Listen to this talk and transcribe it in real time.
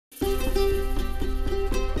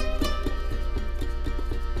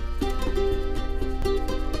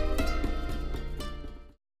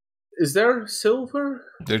Is there silver?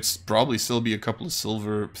 There'd probably still be a couple of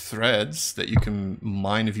silver threads that you can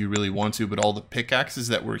mine if you really want to, but all the pickaxes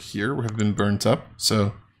that were here have been burnt up,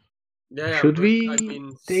 so... Yeah, Should but, we take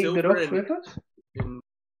the silver rocks with us?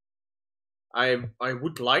 I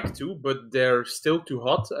would like to, but they're still too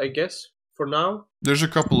hot, I guess, for now. There's a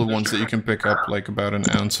couple of ones that you can pick up, like about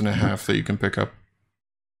 1.5 ounces that you can pick up.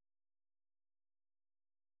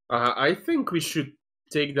 I think we should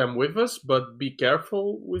take them with us, but be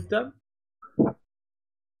careful with them.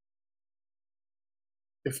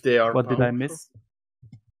 If they are What did I miss?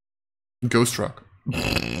 Ghost rock.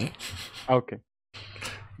 Okay.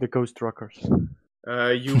 The ghost rockers.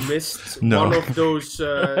 You missed No. one of those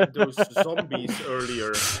zombies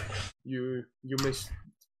earlier. You missed.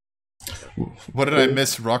 What did I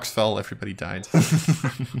miss? Rocks fell, everybody died.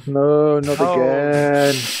 No, not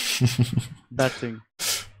again. That thing.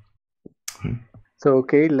 So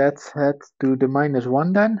okay, let's head to the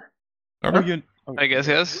 -1 then. Okay. I guess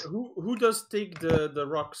yes. Who does take the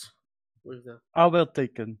rocks with them? I will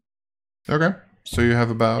take it. Okay. So you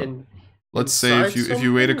have about... Let's say if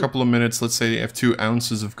you wait a something? couple of minutes, let's say you have 2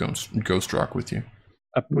 ounces of ghost rock with you.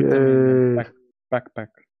 I put them in my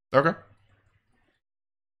backpack. Okay.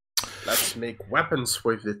 Let's make weapons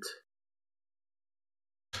with it.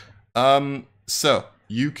 So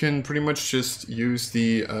you can pretty much just use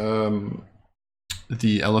the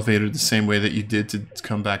elevator the same way that you did to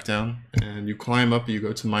come back down, and you climb up. You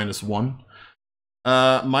go to -1.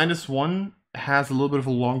 -1 has a little bit of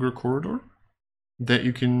a longer corridor that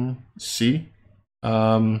you can see.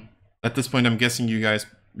 At this point, I'm guessing you guys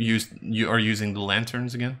are using the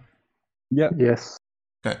lanterns again. Yeah. Yes.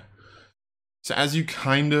 Okay. So as you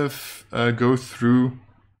kind of go through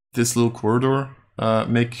this little corridor,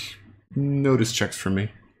 make notice checks for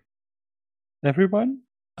me. Everyone?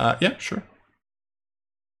 Yeah, sure.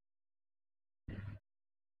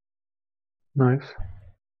 Nice.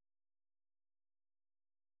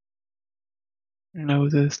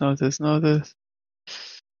 Notice.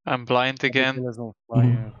 I'm blind again. Everything is on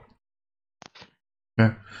fire.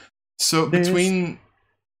 Okay. So This- between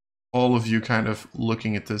all of you kind of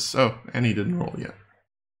looking at this... Oh, Annie didn't roll yet.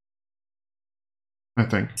 I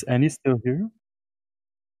think. Is Annie still here?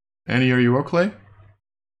 Annie, are you okay?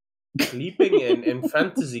 Sleeping in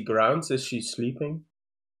fantasy grounds? Is she sleeping?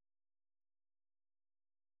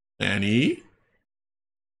 Annie?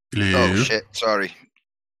 Hello? Oh shit! Sorry,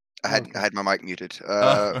 I had my mic muted.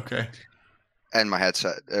 Okay. And my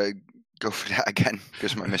headset. Go for that again,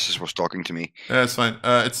 because my missus was talking to me. That's fine.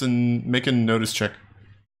 Make a notice check.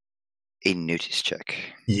 A notice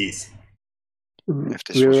check. Yes. If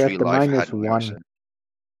this We're was at real the life, I had -1.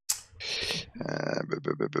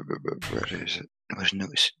 Where is it? Where's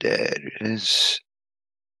notice? There it is.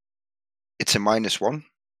 It's a -1.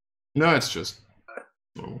 No, it's just...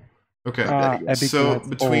 Oh. Okay. Abigail So has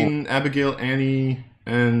between Abigail, Annie,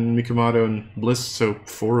 and Mikamato and Bliss, so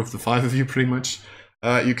 4 of the 5 of you pretty much,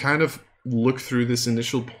 you kind of look through this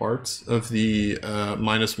initial part of the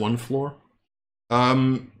 -1 floor.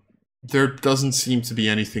 There doesn't seem to be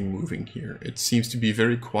anything moving here. It seems to be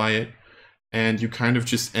very quiet, and you kind of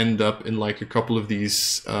just end up in like a couple of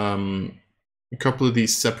these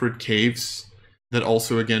separate caves that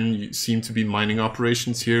also, again, seem to be mining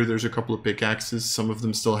operations here. There's a couple of pickaxes. Some of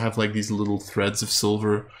them still have like these little threads of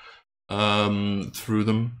silver through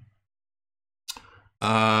them.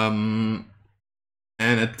 And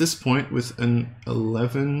at this point, with an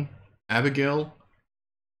 11, Abigail,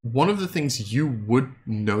 one of the things you would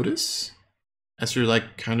notice as you're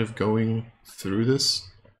like kind of going through this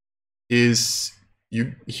is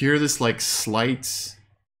you hear this like slight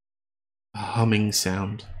humming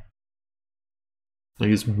sound. Like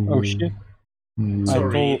it's... Oh shit.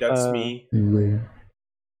 Sorry, told, that's me.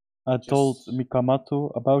 I told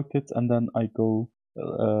Mikamato about it, and then I go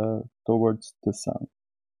towards the sound.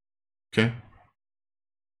 Okay.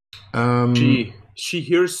 She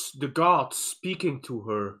hears the gods speaking to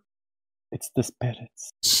her. It's the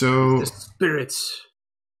spirits. So The spirits.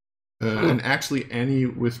 and actually Annie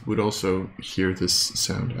would also hear this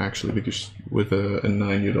sound, actually, because with a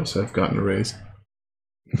 9 you'd also have gotten a raise.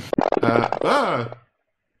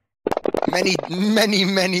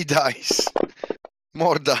 Many dice.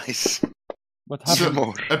 More dice. What So happened?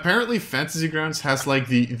 more. apparently Fantasy Grounds has like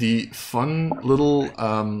the fun little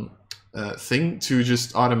thing to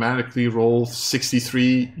just automatically roll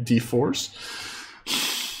 63 d4s.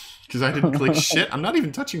 Because I didn't click shit. I'm not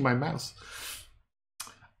even touching my mouse.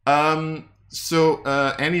 So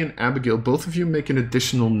Annie and Abigail, both of you make an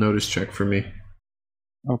additional notice check for me.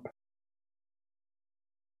 Okay.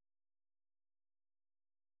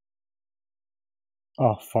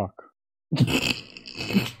 Oh fuck.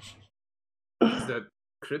 Is that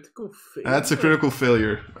critical failure? That's a critical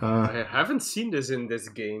failure. I haven't seen this in this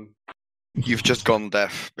game. You've just gone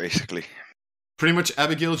deaf, basically. Pretty much,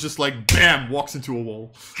 Abigail just like bam walks into a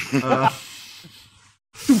wall.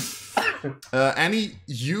 Annie,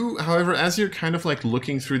 you, however, as you're kind of like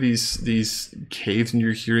looking through these caves and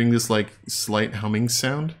you're hearing this like slight humming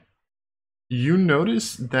sound, you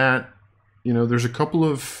notice that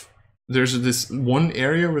there's this one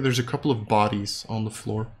area where there's a couple of bodies on the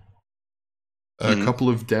floor. A couple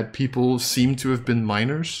of dead people seem to have been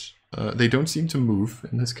miners. They don't seem to move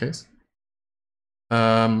in this case.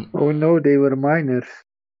 Oh no, they were minors.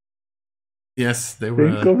 Yes, they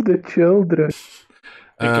were. Think of the children.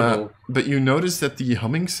 But you notice that the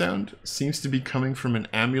humming sound seems to be coming from an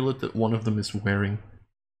amulet that one of them is wearing.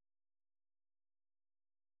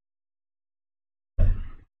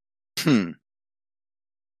 Can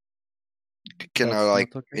That's I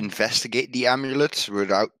like not okay. investigate the amulet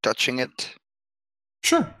without touching it?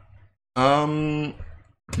 Sure. Hold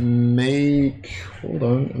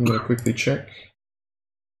on, I'm gonna quickly check.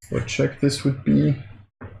 What check this would be?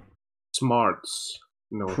 Smarts.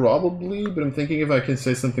 No. Probably, but I'm thinking if I can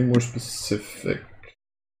say something more specific.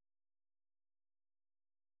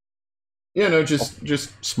 Yeah, no,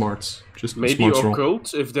 just smarts. Just Maybe smarts roll.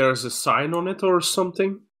 occult if there's a sign on it or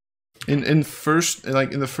something. In the first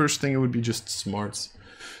thing, it would be just smarts.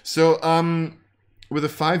 So, with a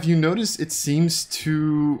 5, you notice it seems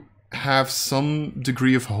to have some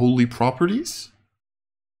degree of holy properties.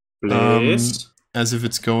 Please. As if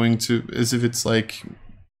it's like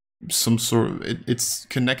some sort of, it's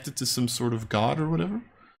connected to some sort of god or whatever.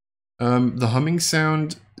 The humming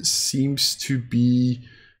sound seems to be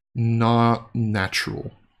not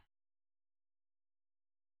natural.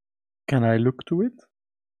 Can I look to it?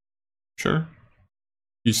 Sure.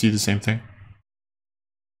 You see the same thing.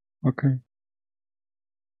 Okay.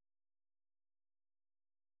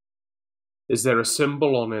 Is there a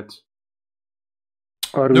symbol on it?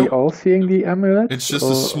 Are we Nope. all seeing the amulet? It's just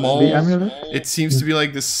Or a small. The amulet? It seems to be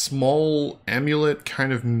like this small amulet,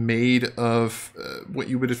 kind of made of what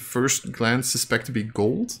you would at first glance suspect to be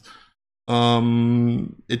gold.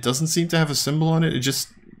 It doesn't seem to have a symbol on it. It just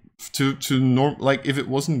like if it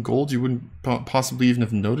wasn't gold, you wouldn't possibly even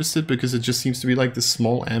have noticed it because it just seems to be like this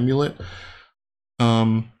small amulet.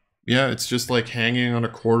 Yeah, it's just like hanging on a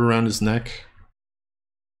cord around his neck.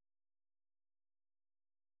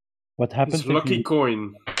 What happens It's lucky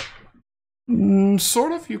coin.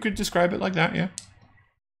 Sort of. You could describe it like that. Yeah.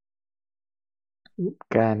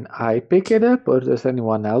 Can I pick it up, or does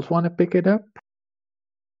anyone else want to pick it up?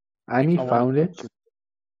 Annie I want found to it. touch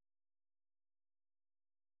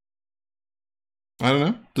I don't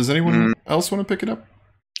know. Does anyone else want to pick it up?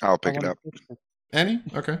 I'll pick it up. Annie?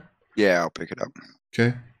 Okay. Yeah, I'll pick it up.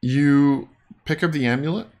 Okay. You pick up the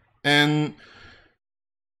amulet, and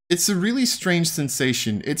it's a really strange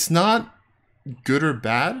sensation. It's not good or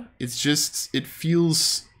bad. It's just, it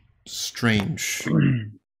feels strange.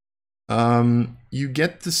 You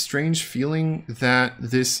get the strange feeling that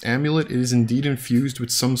this amulet is indeed infused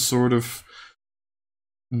with some sort of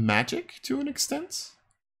magic to an extent.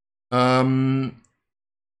 But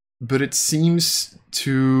it seems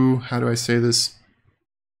to, how do I say this?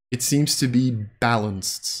 It seems to be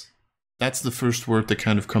balanced. That's the first word that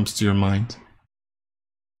kind of comes to your mind.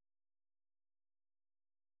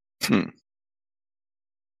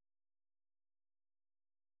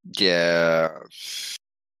 Yeah.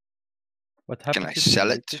 What happens Can I if you sell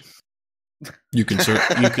break it? You can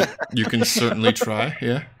you can certainly try,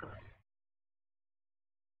 yeah.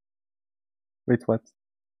 Wait, what?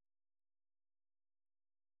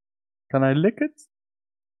 Can I lick it?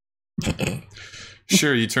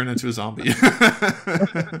 Sure, you turn into a zombie.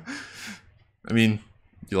 I mean,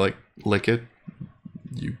 you like lick it,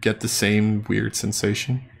 you get the same weird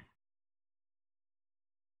sensation.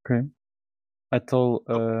 Okay. I told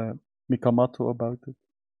Mikamato about it.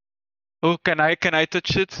 Oh, can I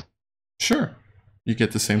touch it? Sure, you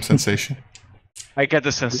get the same sensation. I get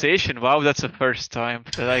the sensation. Wow, that's the first time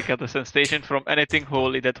that I get the sensation from anything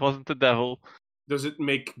holy that wasn't the devil. Does it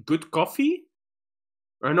make good coffee?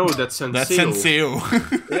 I know that's Senseo. That's Senseo.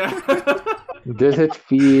 Yeah. Does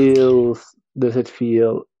it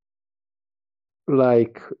feel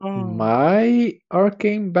like my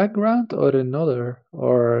arcane background or another?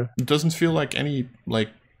 Or It doesn't feel like any, like,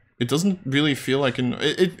 it doesn't really feel like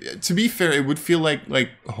it to be fair, it would feel like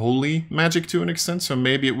holy magic to an extent, so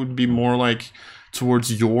maybe it would be more like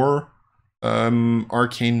towards your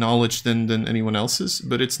arcane knowledge than anyone else's,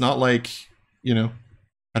 but it's not like, how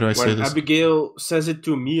do I say When this? Abigail says it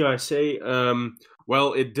to me, I say,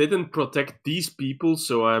 well, it didn't protect these people,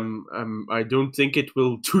 so I don't think it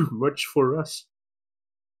will do much for us.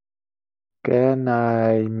 Can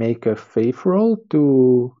I make a faith roll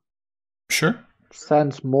to Sure.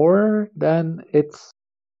 sense more than its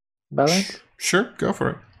balance? Sure, go for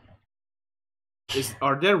it.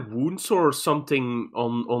 Are there wounds or something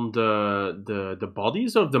on the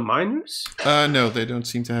bodies of the miners? No, they don't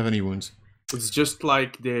seem to have any wounds. It's just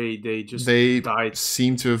like they just They died.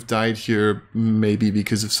 seem to have died here, maybe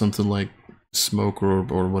because of something like smoke or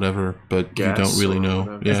whatever, but Gas you don't really or know.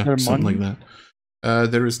 whatever. Yeah, Is there something money? like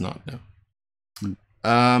that. There is not, no.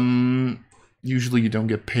 Usually you don't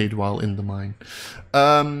get paid while in the mine.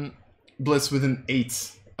 Bliss with an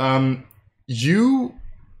 8. You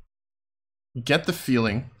get the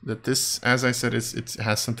feeling that this, as I said, it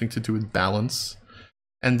has something to do with balance.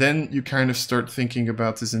 And then you kind of start thinking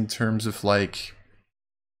about this in terms of like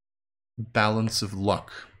balance of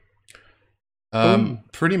luck.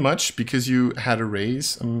 Pretty much because you had a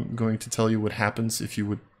raise, I'm going to tell you what happens if you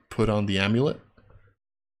would put on the amulet.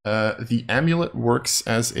 The amulet works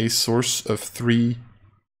as a source of 3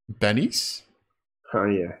 bennies. Oh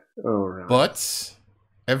yeah. Oh right. But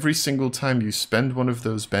every single time you spend one of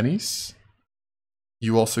those bennies,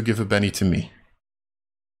 you also give a benny to me.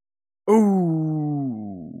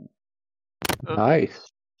 Ooh.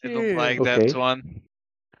 Nice. I don't like Okay. that one.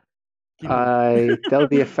 I tell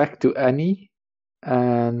the effect to Annie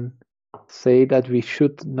and say that we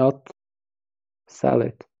should not sell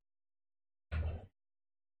it.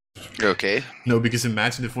 Okay. No, because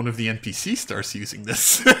imagine if one of the NPCs starts using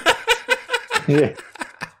this. Yeah.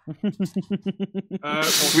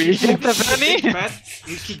 We get the Benny?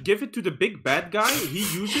 We should give it to the big bad guy. He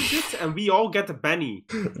uses it, and we all get a Benny.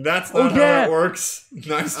 That's not how that works.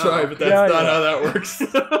 Nice try, but that's not how that works.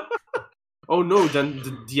 Oh no, then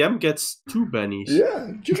the DM gets 2 bennies.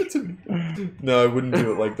 Yeah, give it to me. No, I wouldn't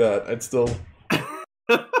do it like that.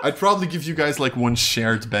 I'd probably give you guys like 1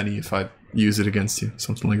 shared benny if I use it against you,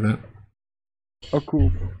 something like that. Oh,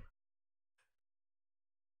 cool.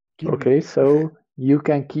 Okay, so you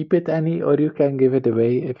can keep it, Annie, or you can give it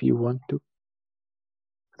away if you want to.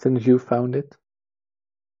 Since you found it.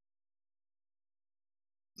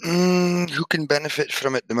 Who can benefit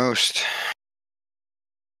from it the most?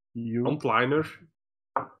 You. Frontliner.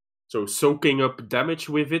 So soaking up damage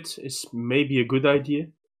with it is maybe a good idea,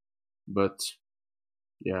 but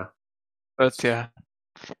yeah. But yeah,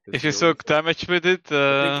 That's if you the soak only- damage with it,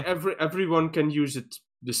 I think everyone can use it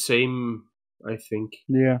the same. I think.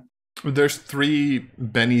 Yeah. There's 3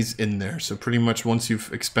 bennies in there, so pretty much once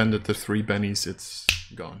you've expended the 3 bennies, it's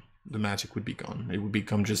gone. The magic would be gone. It would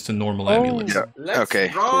become just a normal amulet. Yeah. Let's Okay,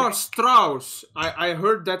 draw cool. Strauss. I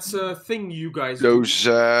heard that's a thing you guys Those,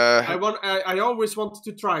 do. I always wanted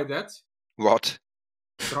to try that. what?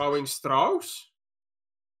 Drawing Strauss.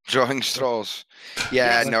 Drawing straws.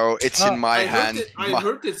 Yeah, Yes. no, it's in my hand. I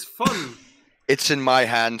heard it's fun. It's in my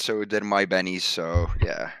hand, so they're my bennies, so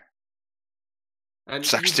yeah. And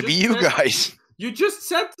Sucks to you be just you said- guys. You just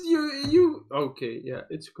said you. Okay, yeah,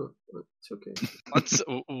 it's good. It's okay.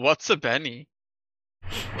 what's a Benny?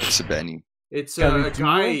 It's a benny. It's Can we a do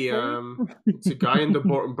guy. it? It's a guy in the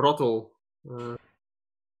brothel.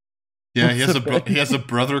 Yeah, he has a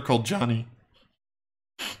brother called Johnny.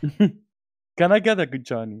 Can I get a good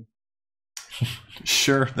Johnny?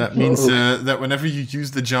 Sure, that means that whenever you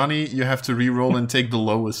use the Johnny, you have to re-roll and take the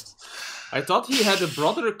lowest. I thought he had a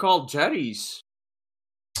brother called Jerry's.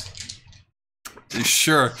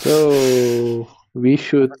 Sure. So we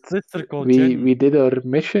should. Sister called Jenny. We did our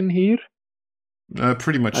mission here,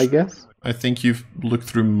 Pretty much. I guess. I think you've looked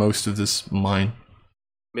through most of this mine.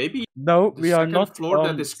 Maybe No, the we are second not floor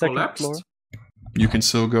on that is second collapsed. floor. You can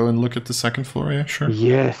still go and look at the second floor, yeah, sure.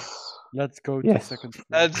 Yes. Let's go to Yes. second floor.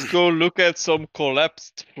 Let's go look at some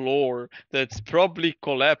collapsed floor that's probably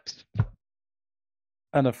collapsed.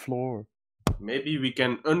 And a floor. Maybe we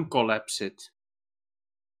can uncollapse it.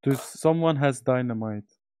 Someone has dynamite.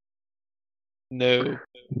 No.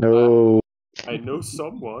 No. I know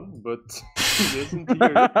someone, but he isn't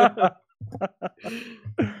here.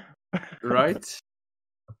 Right?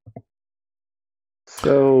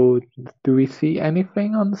 So, do we see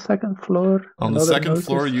anything on the second floor? On the Another second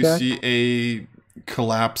floor, notice you check? see a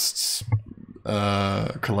collapsed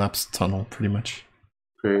tunnel, pretty much.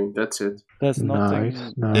 Okay, that's it. There's nothing.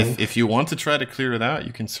 Nice, nice. If you want to try to clear it out,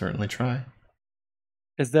 you can certainly try.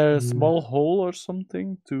 Is there a small hole or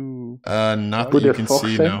something to? Not Put that you a can fox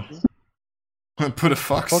see in? now. Put a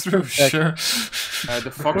fox Fox through, is dead. sure.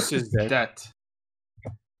 The fox is dead. dead.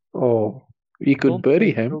 Oh, we could Don't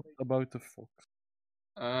bury tell him. jokes about the fox.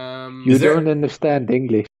 You Is there- don't understand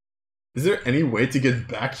English. Is there any way to get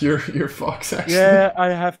back your fox, actually? Yeah, I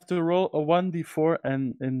have to roll a 1d4,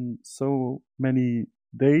 and in so many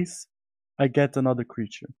days, I get another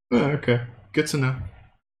creature. Okay, good to know.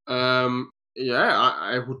 Yeah,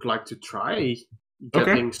 I would like to try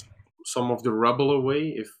getting some of the rubble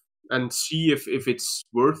away and see if it's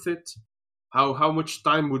worth it. How much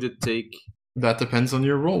time would it take? That depends on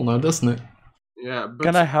your roll now, doesn't it? Yeah, but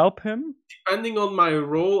Can I help him? depending on my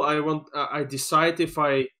role, I decide if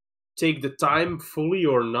I take the time fully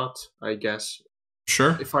or not, I guess.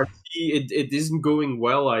 Sure. If I see it isn't going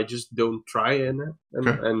well, I just don't try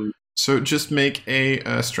and so just make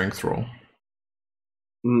a strength roll.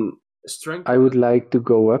 Strength. I would like to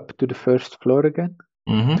go up to the first floor again,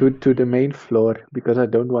 to the main floor, because I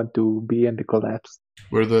don't want to be in the collapse.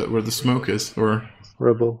 Where the smoke is, or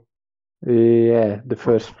rubble. Yeah, the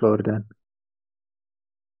first floor then.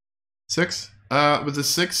 6. With the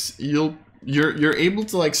 6, you're able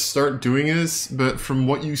to like start doing this, but from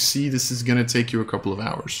what you see, this is gonna take you a couple of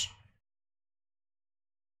hours,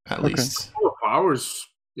 at least. A couple of hours.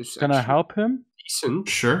 Can I help him? Decent.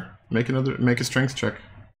 Sure. Make a strength check.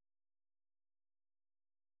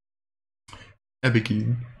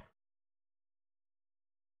 Abigail.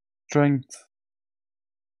 Strength.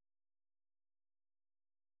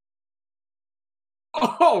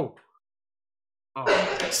 Oh.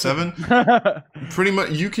 7. Pretty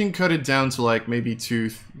much, you can cut it down to like maybe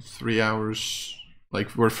 2-3 hours. Like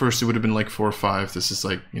where first it would have been like 4 or 5. This is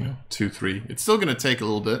like 2-3. It's still gonna take a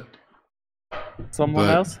little bit. Someone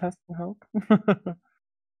else has to help.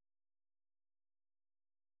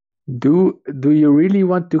 Do you really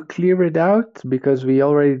want to clear it out? Because we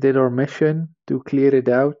already did our mission to clear it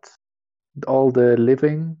out, all the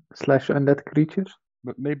living / undead creatures.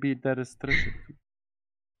 But maybe there is treasure.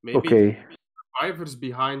 Maybe okay. Survivors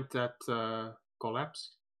behind that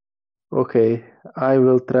collapse. Okay, I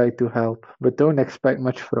will try to help, but don't expect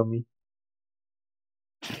much from me.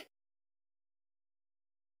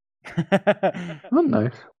 Oh,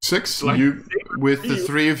 nice. 6. You with the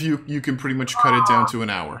 3 of you, you can pretty much cut it down to an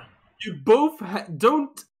hour. You both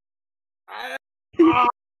don't. The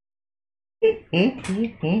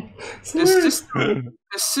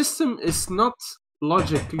system is not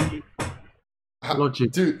logically.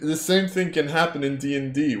 Dude, the same thing can happen in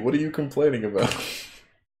D&D. What are you complaining about?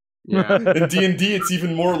 Yeah. In D&D, it's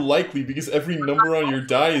even more likely because every number on your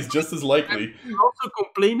die is just as likely. I'm also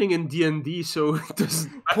complaining in D&D, so it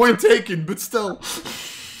doesn't. Point taken, but still.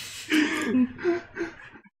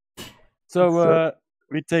 So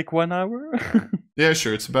we take 1 hour. Yeah,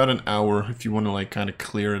 sure. It's about an hour if you want to like kind of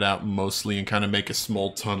clear it out mostly and kind of make a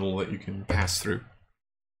small tunnel that you can pass through.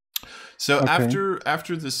 So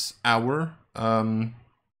after this hour,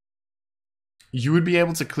 you would be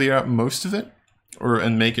able to clear out most of it,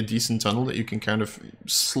 and make a decent tunnel that you can kind of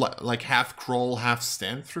like half crawl, half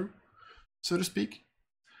stand through, so to speak.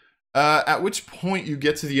 At which point you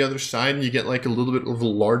get to the other side and you get like a little bit of a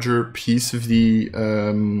larger piece of the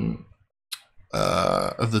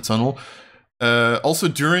tunnel. Also,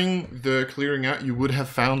 during the clearing out, you would have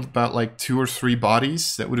found about like 2 or 3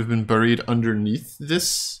 bodies that would have been buried underneath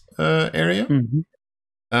this area.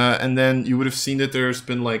 And then you would have seen that there's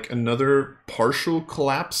been like another partial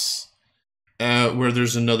collapse where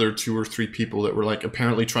there's another 2 or 3 people that were like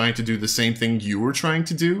apparently trying to do the same thing you were trying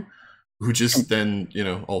to do, who just then,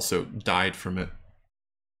 also died from it.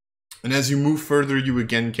 And as you move further, you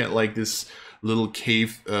again get like this little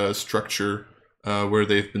cave structure where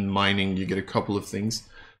they've been mining. You get a couple of things.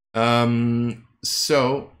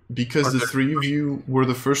 So, because the 3 of you were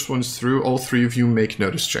the first ones through, all 3 of you make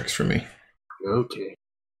notice checks for me. Okay.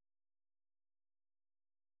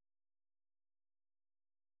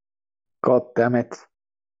 God damn it.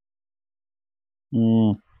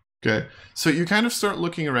 Okay, so you kind of start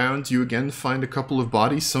looking around. You again find a couple of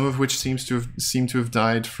bodies, some of which seem to have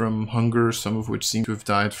died from hunger, some of which seem to have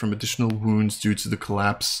died from additional wounds due to the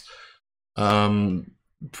collapse.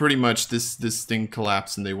 Pretty much this thing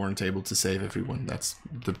collapsed and they weren't able to save everyone. That's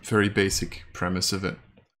the very basic premise of it.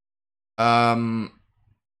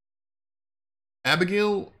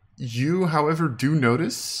 Abigail, you, however, do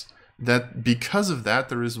notice that because of that,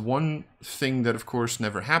 there is one thing that, of course,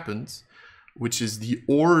 never happened, which is the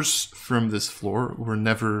ores from this floor were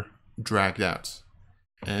never dragged out.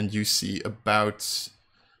 And you see about,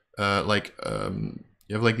 you have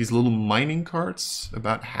like these little mining carts.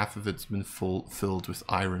 About half of it's been filled with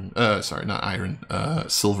iron.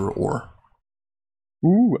 Silver ore.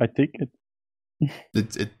 Ooh, I take it.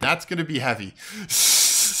 That's gonna be heavy.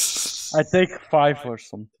 I take 5 or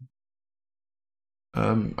something.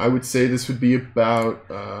 I would say this would be about,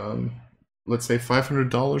 let's say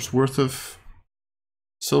 $500 worth of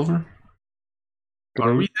silver.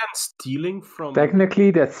 Are we then stealing from?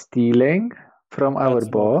 Technically, that's stealing from our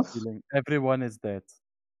boss. Everyone is dead.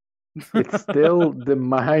 It's still the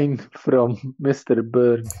mine from Mr.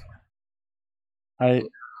 Burns.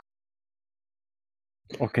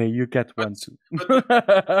 Okay, you get one too. Bring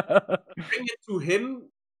it to him,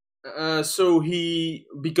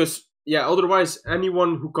 because otherwise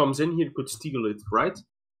anyone who comes in here could steal it, right?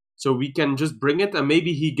 So we can just bring it, and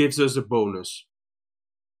maybe he gives us a bonus.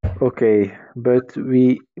 Okay, but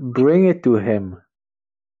we bring it to him.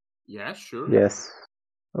 Yeah, sure. Yes.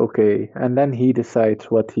 Okay, and then he decides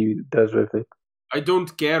what he does with it. I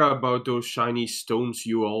don't care about those shiny stones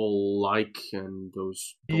you all like and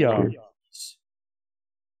those. Yeah.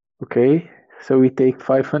 Okay, so we take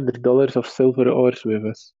 $500 of silver ores with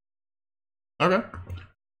us Okay.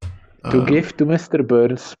 to give to Mr.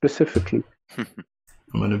 Burns specifically. I'm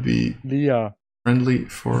gonna be Leah. friendly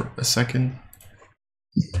for a second.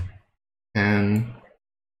 And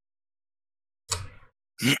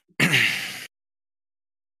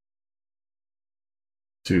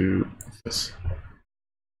do this.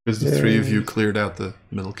 Because the three of you cleared out the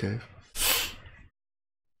middle cave.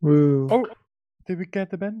 Woo. Oh, did we get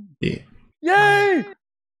the Ben? Yeah. Yay!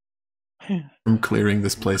 From clearing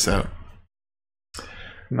this place out.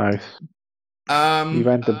 Nice. We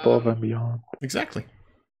went above and beyond. Exactly.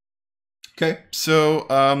 Okay, so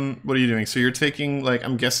what are you doing? So you're taking, like,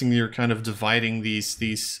 I'm guessing you're kind of dividing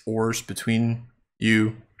these ores between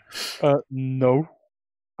you. No.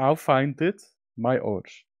 I'll find it. My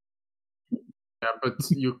ores. Yeah, but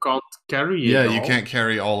you can't carry it. Yeah, all. you can't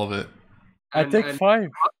carry all of it. I take 5.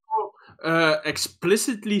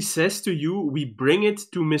 Explicitly says to you, we bring it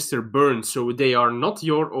to Mr. Burns, so they are not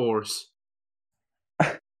your ores.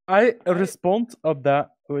 I respond with that.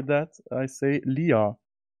 I say, Leah.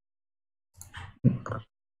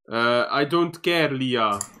 I don't care,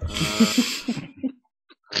 Leah.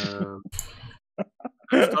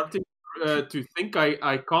 I'm starting to think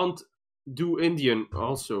I can't do Indian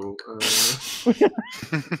also.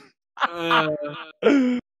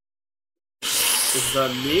 Is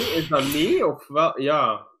dat nee? Is dat nee? Of wel?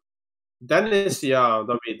 Ja. Dennis, ja,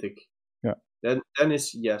 dat weet ik. Ja.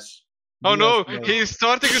 Dennis, yes. Oh no, he's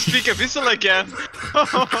starting to speak Abyssal again.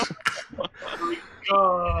 Oh my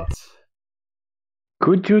god.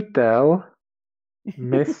 Could you tell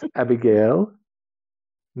Miss Abigail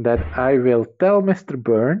that I will tell Mr.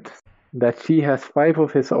 Burns that she has 5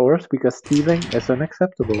 of his ores because stealing is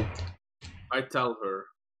unacceptable? I tell her.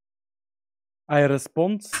 I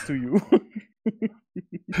respond to you.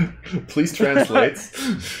 Please translate.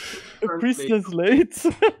 Please translate.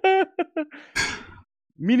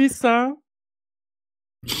 Minisa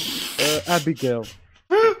Abigail.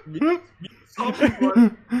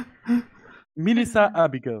 Minisa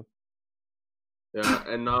Abigail. Yeah,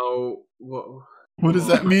 and now What does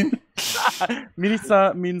that mean?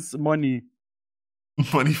 Minisa means money.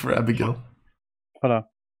 Money for Abigail. Voilà.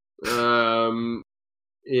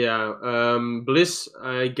 Bliss,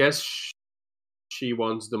 I guess she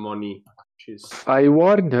wants the money. I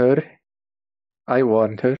warned her.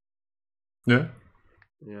 Yeah.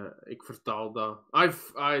 Ja, ik vertaal dat. I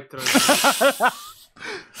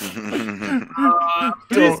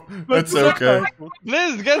Please, that's okay.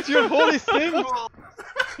 Bliss, get your holy symbol!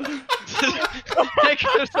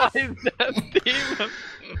 Exercise that demon!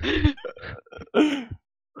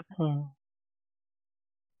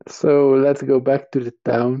 So let's go back to the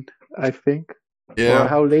town, I think. Yeah. Or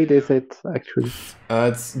how late is it, actually?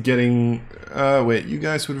 It's getting... wait, you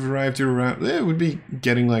guys would have arrived here around... it would be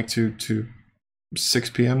getting like to 6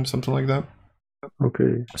 p.m., something like that.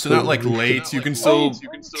 Okay. So not like late. You can still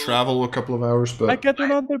travel a couple of hours, but... I get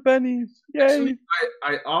another penny. Yay! Actually,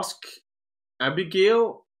 I ask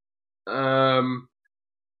Abigail,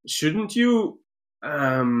 shouldn't you...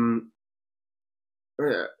 aren't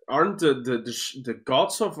the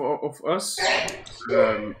gods of us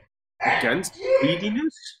against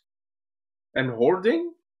greediness and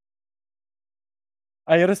hoarding?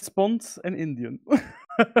 I respond in Indian.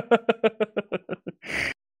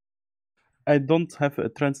 I don't have a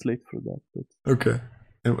translate for that. But Okay.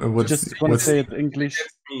 And what's, just gonna say it in English.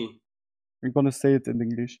 I'm gonna say it in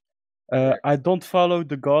English. I don't follow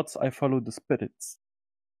the gods, I follow the spirits.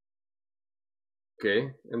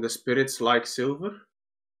 Okay, and the spirits like silver?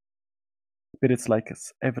 Spirits like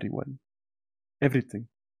us, everyone. Everything.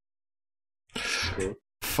 Okay.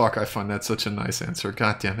 Fuck, I find that such a nice answer.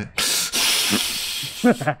 God damn it.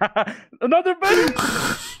 Another penny!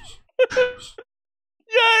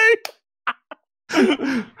 Yay!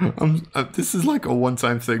 This is like a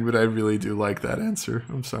one-time thing, but I really do like that answer.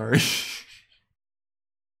 I'm sorry.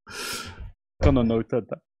 Gonna note that.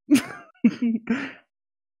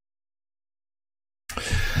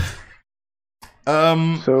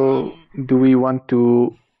 So, do we want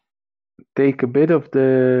to take a bit of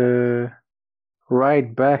the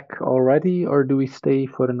ride back already, or do we stay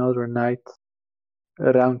for another night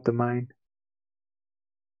around the mine?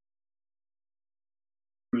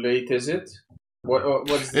 How late is it?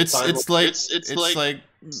 What's the time?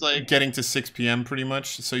 It's like getting to 6 p.m. pretty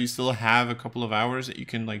much. So you still have a couple of hours that you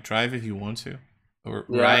can like drive if you want to, or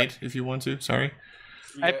ride if you want to. Sorry.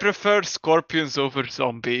 I prefer scorpions over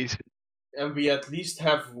zombies. And we at least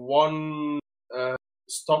have one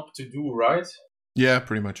stop to do, right? Yeah,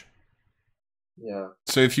 pretty much. Yeah.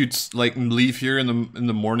 So if you'd like leave here in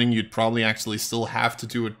the morning, you'd probably actually still have to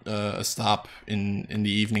do a stop in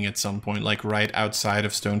the evening at some point, like right outside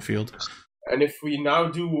of Stonefield. And if we now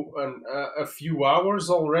do a few hours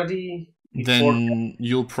already, then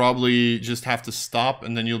you'll probably just have to stop,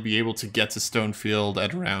 and then you'll be able to get to Stonefield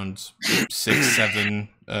at around 6, 7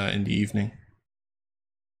 in the evening.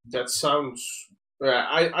 That sounds.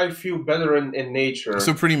 I feel better in nature.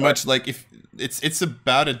 So pretty much, like if it's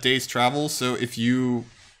about a day's travel. So if you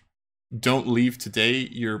don't leave today,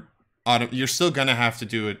 you're still gonna have to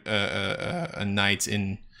do a night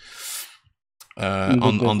in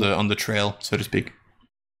on the trail, so to speak.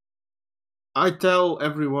 I tell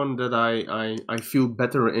everyone that I feel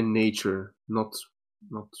better in nature, not.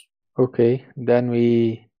 Okay, then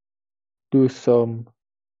we do some.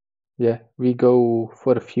 Yeah, we go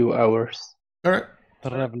for a few hours. All right.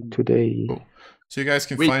 Today. Cool. So you guys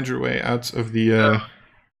can find your way out of the.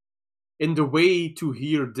 In the way to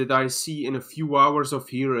here, did I see in a few hours of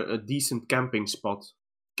here a decent camping spot?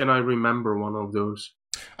 Can I remember one of those?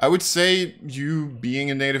 I would say you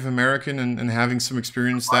being a Native American and having some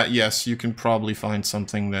experience that, yes, you can probably find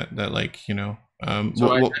something that like, you know. I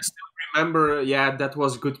still remember, that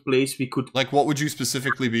was a good place. We could... Like, what would you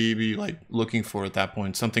specifically be like, looking for at that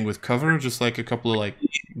point? Something with cover? Just, like, a couple of, like,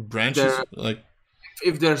 branches? Like,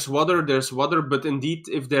 if there's water, there's water. But indeed,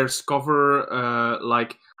 if there's cover,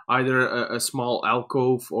 like... either a small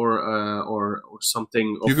alcove or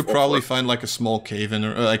something. You could probably find like a small cave or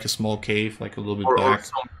like a small cave, like a little bit back,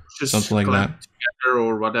 something like that, together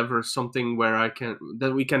or whatever. Something where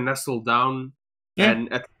we can nestle down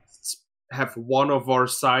and at least have one of our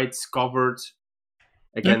sides covered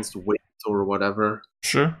against wind or whatever.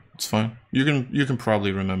 Sure, it's fine. You can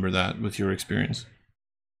probably remember that with your experience.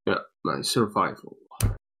 Yeah, my survival.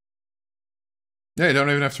 Yeah, you don't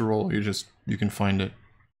even have to roll. You can find it.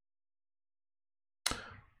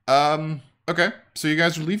 Okay, so you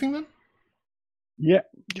guys are leaving then? Yeah,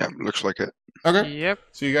 looks like it. Okay. Yep.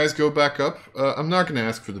 So you guys go back up. I'm not going to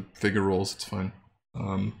ask for the figure rolls, it's fine.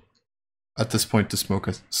 At this point, the smoke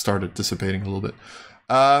has started dissipating a little bit.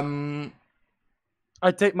 I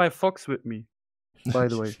take my fox with me, by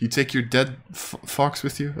the way. You take your dead fox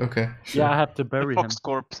with you? Okay. Sure. Yeah, I have to bury him. Fox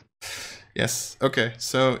corpse. Yes, okay.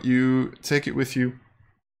 So you take it with you,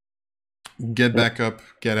 get back up,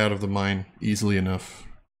 get out of the mine easily enough.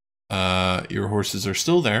 Your horses are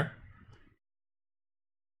still there.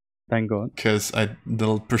 Thank God. Because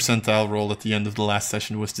the percentile roll at the end of the last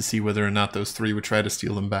session was to see whether or not those 3 would try to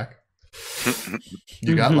steal them back.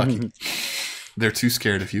 You got lucky. They're too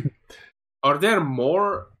scared of you. Are there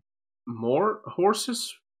more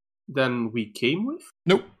horses than we came with?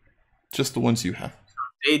 Nope. Just the ones you have.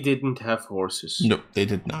 They didn't have horses. Nope, they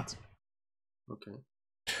did not. Okay.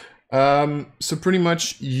 So pretty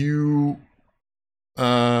much you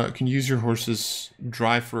can use your horses,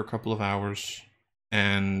 drive for a couple of hours,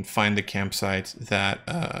 and find the campsite that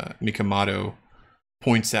Mikamato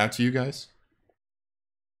points out to you guys.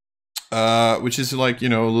 Which is like, you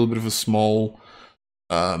know, a little bit of a small,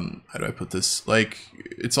 how do I put this? Like,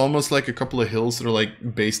 it's almost like a couple of hills that are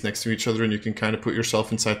like based next to each other, and you can kind of put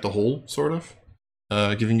yourself inside the hole, sort of.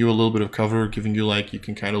 Giving you a little bit of cover, giving you like, you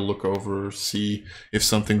can kind of look over, see if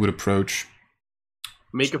something would approach.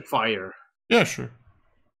 Make a fire. Yeah, sure.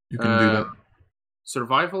 You can do that.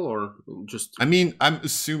 Survival or just... I mean, I'm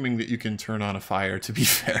assuming that you can turn on a fire, to be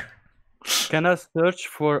fair. Can I search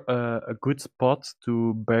for a good spot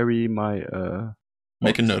to bury my...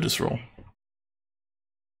 Make a notice roll.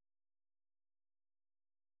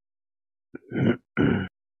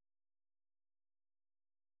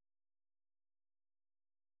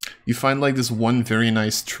 You find like this one very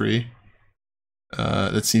nice tree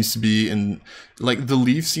that seems to be in, like, the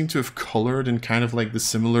leaves seem to have colored in kind of like the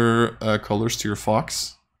similar colors to your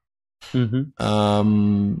fox.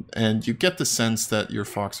 Mm-hmm. And you get the sense that your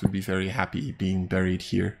fox would be very happy being buried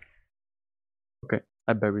here. Okay,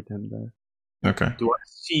 I buried him there. Okay. Do I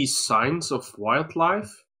see signs of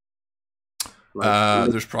wildlife?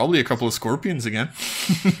 Like, there's probably a couple of scorpions again.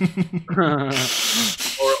 or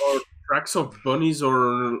tracks of bunnies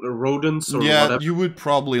or rodents or Yeah, whatever? you would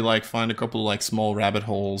probably like find a couple like small rabbit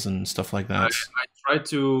holes and stuff like that. I try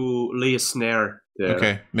to lay a snare there.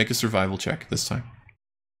 Okay, make a survival check this time.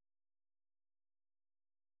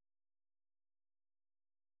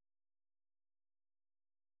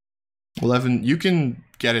 $11. You can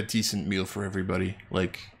get a decent meal for everybody,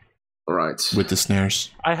 like All right. with the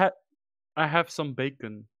snares. I have some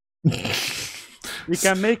bacon. We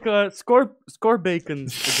can make score bacon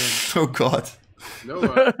again. Oh God. No,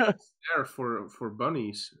 snare for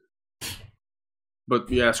bunnies. But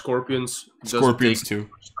yeah, scorpions. doesn't Scorpions take- too.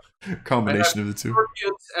 Combination of the two.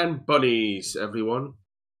 Scorpions and bunnies, everyone.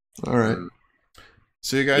 All right.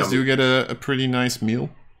 So you guys Yummy. do get a pretty nice meal.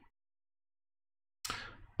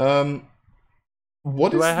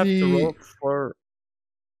 What Do is I have the to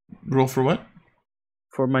roll for what?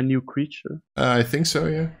 for my new creature? I think so.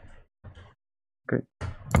 Yeah. Okay.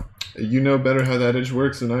 You know better how that edge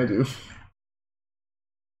works than I do.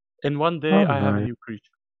 In one day, Oh, I have a nice. new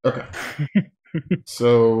creature. Okay.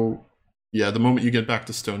 So, yeah, the moment you get back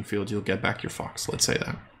to Stonefield, you'll get back your fox. Let's say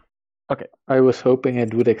that. I was hoping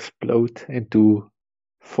it would explode into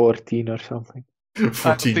 14 or something.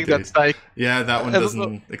 14 I think days. that's like Yeah, that one I don't know.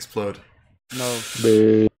 doesn't explode. No.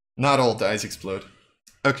 But Not all dice explode.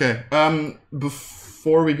 Okay.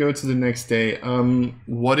 Before we go to the next day,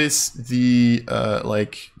 what is the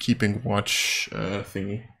like keeping watch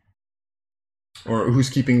thingy? Or who's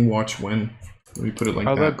keeping watch when? Let me put it like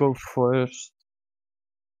I will that. go first.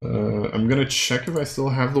 I'm gonna check if I still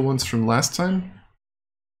have the ones from last time.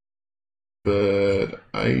 But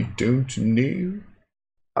I don't know.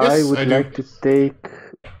 I Yes, would I do. like to take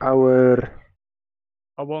our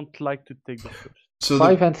I won't like to take the first. So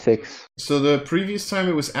 5 and 6. So the previous time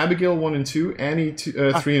it was Abigail 1 and 2, Annie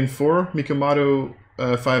 3 and 4, Mikomato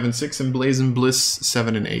 5 and 6, and Blaze and Bliss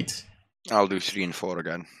 7 and 8. I'll do 3 and 4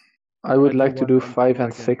 again. I would I do like to 1 do and 5 4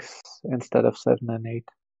 and again. 6 instead of 7 and 8.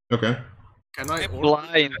 Okay. Can I I'm order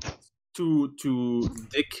blind. to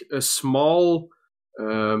dig a small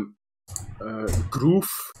groove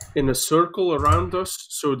in a circle around us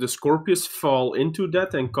so the scorpions fall into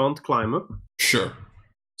that and can't climb up? Sure.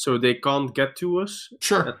 So they can't get to us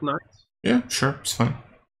Sure. at night? Yeah, sure. It's fine.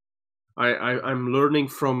 I'm learning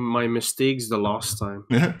from my mistakes the last time.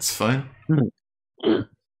 Yeah, it's fine.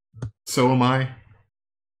 So am I.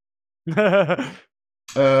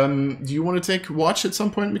 Do you want to take watch at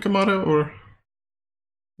some point, Mikomato, or?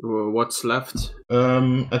 What's left?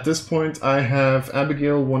 At this point, I have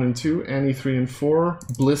Abigail 1 and 2, Annie 3 and 4,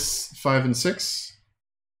 Bliss 5 and 6.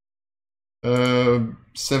 7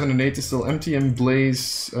 and 8 is still empty, and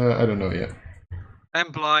Blaze, I don't know yet.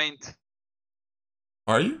 I'm blind.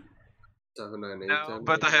 Are you? 7 and 8. No,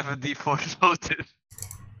 but I have a default loaded.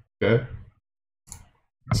 Okay.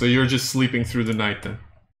 So you're just sleeping through the night then?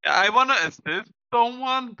 I wanna assist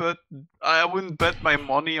someone, but I wouldn't bet my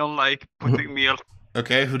money on like putting me.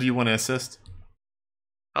 Okay, who do you want to assist?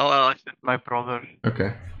 I'll assist my brother.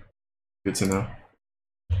 Okay. Good to know.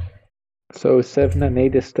 So 7 and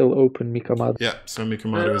 8 is still open, Mikamado. Yeah, so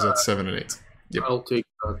Mikomato is at 7 and 8. Yep. I'll take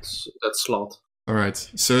that slot. Alright,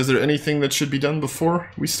 so is there anything that should be done before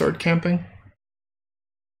we start camping?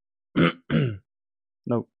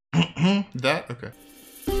 No. That? Okay.